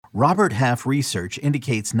Robert Half research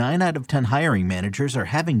indicates 9 out of 10 hiring managers are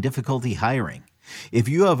having difficulty hiring. If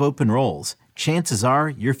you have open roles, chances are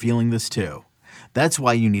you're feeling this too. That's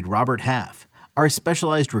why you need Robert Half. Our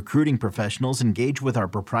specialized recruiting professionals engage with our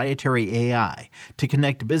proprietary AI to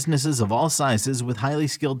connect businesses of all sizes with highly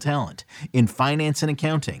skilled talent in finance and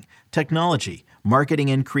accounting, technology, marketing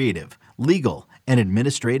and creative, legal, and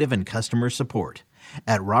administrative and customer support.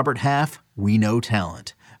 At Robert Half, we know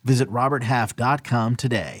talent. Visit roberthalf.com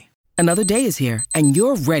today. Another day is here, and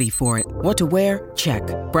you're ready for it. What to wear? Check.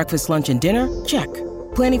 Breakfast, lunch, and dinner? Check.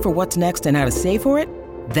 Planning for what's next and how to save for it?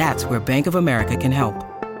 That's where Bank of America can help.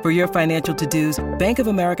 For your financial to-dos, Bank of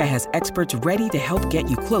America has experts ready to help get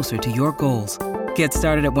you closer to your goals. Get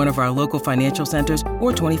started at one of our local financial centers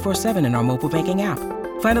or 24/7 in our mobile banking app.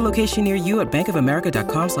 Find a location near you at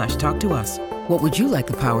bankofamerica.com/talktous. What would you like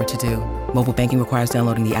the power to do? Mobile banking requires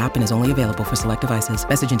downloading the app and is only available for select devices.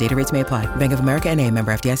 Message and data rates may apply. Bank of America N.A.,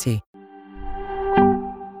 member FDIC.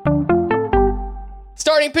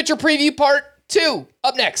 Starting pitcher preview part 2.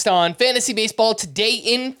 Up next on Fantasy Baseball Today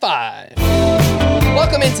in 5.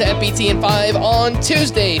 Welcome into FBT in 5 on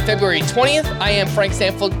Tuesday, February 20th. I am Frank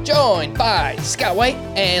Stanfield, joined by Scott White,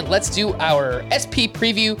 and let's do our SP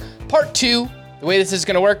preview part 2. The way this is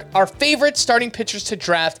going to work, our favorite starting pitchers to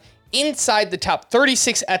draft inside the top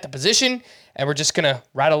 36 at the position, and we're just going to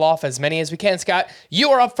rattle off as many as we can. Scott, you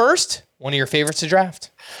are up first. One of your favorites to draft.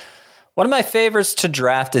 One of my favorites to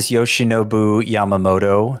draft is Yoshinobu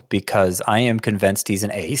Yamamoto because I am convinced he's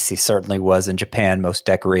an ace. He certainly was in Japan, most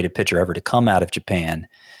decorated pitcher ever to come out of Japan.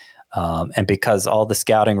 And because all the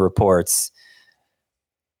scouting reports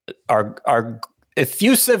are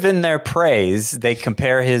effusive in their praise, they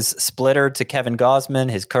compare his splitter to Kevin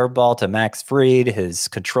Gausman, his curveball to Max Fried, his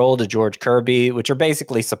control to George Kirby, which are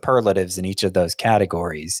basically superlatives in each of those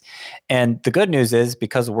categories. And the good news is,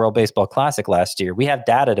 because of World Baseball Classic last year, we have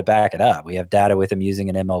data to back it up. We have data with him using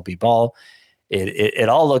an MLB ball. It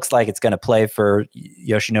all looks like it's going to play for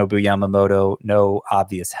Yoshinobu Yamamoto. No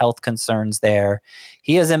obvious health concerns there.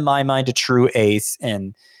 He is, in my mind, a true ace,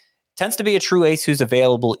 and tends to be a true ace who's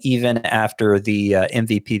available even after the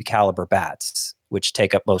MVP caliber bats, which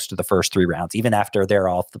take up most of the first 3 rounds. Even after they're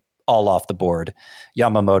all off the board,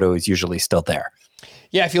 Yamamoto is usually still there.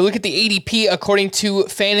 Yeah, if you look at the ADP, according to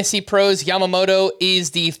Fantasy Pros, Yamamoto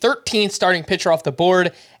is the 13th starting pitcher off the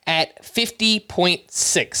board at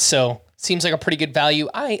 50.6. So seems like a pretty good value.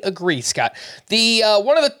 I agree, Scott. The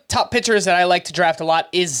one of the top pitchers that I like to draft a lot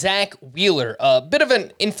is Zach Wheeler. A bit of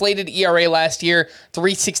an inflated ERA last year,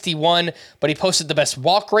 3.61, but he posted the best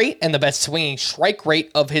walk rate and the best swinging strike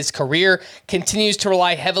rate of his career. Continues to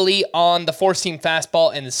rely heavily on the four-seam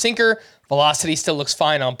fastball and the sinker. Velocity still looks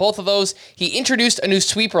fine on both of those. He introduced a new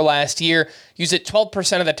sweeper last year, used it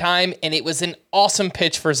 12% of the time, and it was an awesome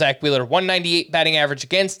pitch for Zach Wheeler. 198 batting average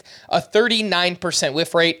against, a 39%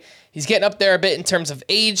 whiff rate. He's getting up there a bit in terms of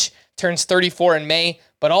age, turns 34 in May,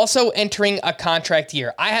 but also entering a contract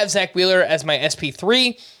year. I have Zach Wheeler as my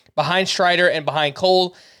SP3, behind Strider and behind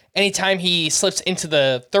Cole. Anytime he slips into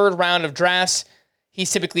the third round of drafts,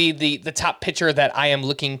 he's typically the top pitcher that I am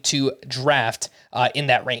looking to draft in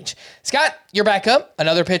that range. Scott, you're back up.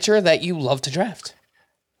 Another pitcher that you love to draft.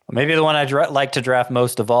 Maybe the one I like to draft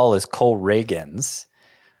most of all is Cole Reagans,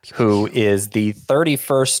 who is the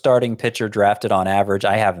 31st starting pitcher drafted on average.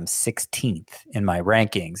 I have him 16th in my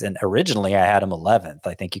rankings, and originally I had him 11th.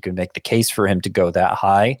 I think you can make the case for him to go that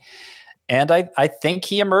high. And I think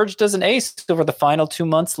he emerged as an ace over the final 2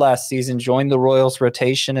 months last season, joined the Royals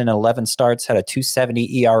rotation in 11 starts, had a 2.70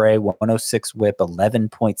 ERA, 106 whip,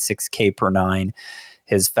 11.6 K per 9.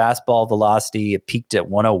 His fastball velocity peaked at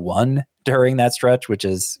 101 during that stretch, which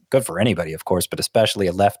is good for anybody, of course, but especially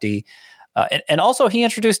a lefty. And also he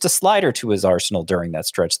introduced a slider to his arsenal during that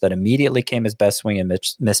stretch that immediately came his best swing and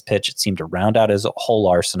miss pitch. It seemed to round out his whole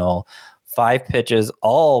arsenal. 5 pitches,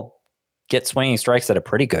 all get swinging strikes at a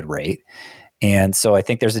pretty good rate. And so I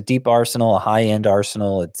think there's a deep arsenal, a high-end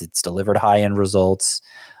arsenal. It's delivered high-end results.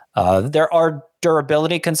 There are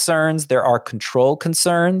durability concerns. There are control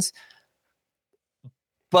concerns.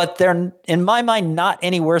 But they're, in my mind, not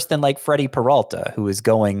any worse than like Freddie Peralta, who is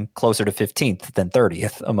going closer to 15th than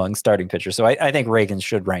 30th among starting pitchers. So I think Reagan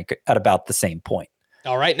should rank at about the same point.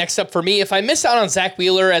 All right, next up for me, if I missed out on Zach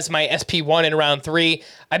Wheeler as my SP1 in round 3,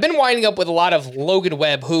 I've been winding up with a lot of Logan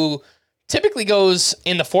Webb, who typically goes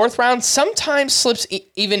in the 4th round, sometimes slips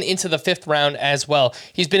even into the 5th round as well.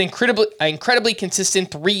 He's been incredibly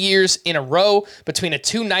consistent 3 years in a row, between a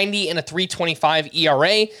 2.90 and a 3.25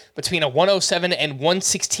 ERA, between a 107 and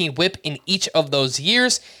 116 whip in each of those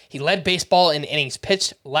years. He led baseball in innings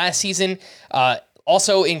pitched last season.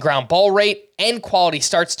 Also in ground ball rate and quality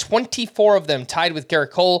starts, 24 of them tied with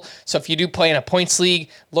Garrett Cole. So if you do play in a points league,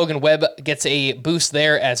 Logan Webb gets a boost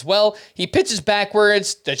there as well. He pitches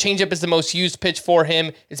backwards. The changeup is the most used pitch for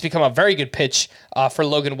him. It's become a very good pitch for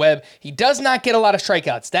Logan Webb. He does not get a lot of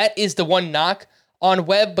strikeouts. That is the one knock on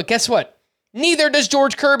Webb. But guess what? Neither does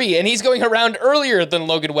George Kirby, and he's going around earlier than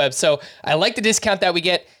Logan Webb. So I like the discount that we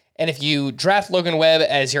get. And if you draft Logan Webb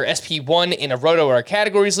as your SP1 in a Roto or a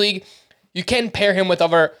Categories League, you can pair him with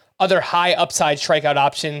other high upside strikeout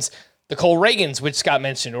options, the Cole Reagans, which Scott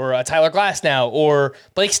mentioned, or Tyler Glasnow, or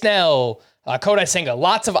Blake Snell, Kodai Senga.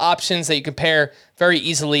 Lots of options that you can pair very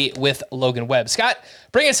easily with Logan Webb. Scott,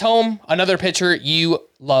 bring us home another pitcher you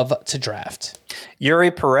love to draft.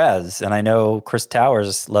 Yuri Perez, and I know Chris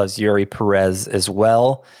Towers loves Yuri Perez as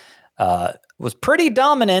well. Was pretty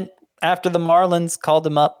dominant after the Marlins called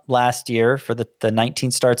him up last year for the 19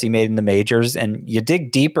 starts he made in the majors, and you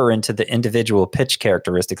dig deeper into the individual pitch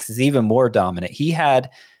characteristics, he's even more dominant. He had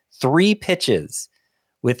 3 pitches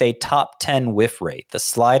with a top 10 whiff rate: the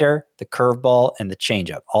slider, the curveball, and the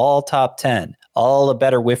changeup. All top 10, all a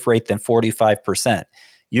better whiff rate than 45%.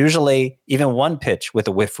 Usually, even one pitch with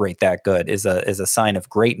a whiff rate that good is a sign of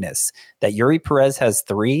greatness. That Yuri Perez has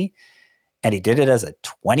 3, and he did it as a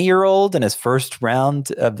 20-year-old in his first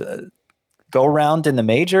round of go-round in the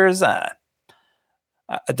majors.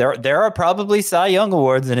 There are probably Cy Young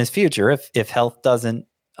awards in his future if health doesn't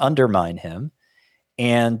undermine him.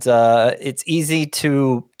 And it's easy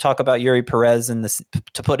to talk about Yuri Perez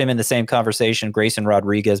to put him in the same conversation. Grayson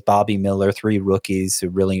Rodriguez, Bobby Miller, 3 rookies who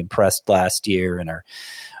really impressed last year and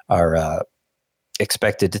are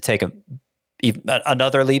expected to take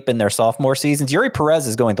another leap in their sophomore seasons. Yuri Perez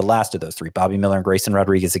is going the last of those 3. Bobby Miller and Grayson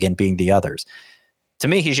Rodriguez again being the others. To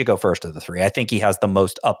me, he should go first of the 3. I think he has the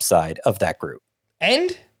most upside of that group.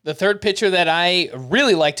 And the third pitcher that I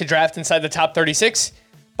really like to draft inside the top 36,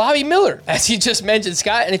 Bobby Miller, as you just mentioned,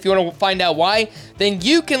 Scott. And if you want to find out why, then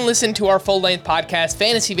you can listen to our full-length podcast,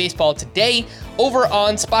 Fantasy Baseball Today, over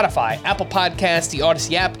on Spotify, Apple Podcasts, the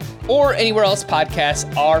Odyssey app, or anywhere else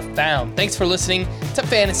podcasts are found. Thanks for listening to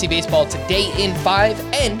Fantasy Baseball Today in 5,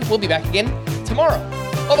 and we'll be back again tomorrow.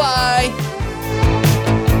 Bye-bye!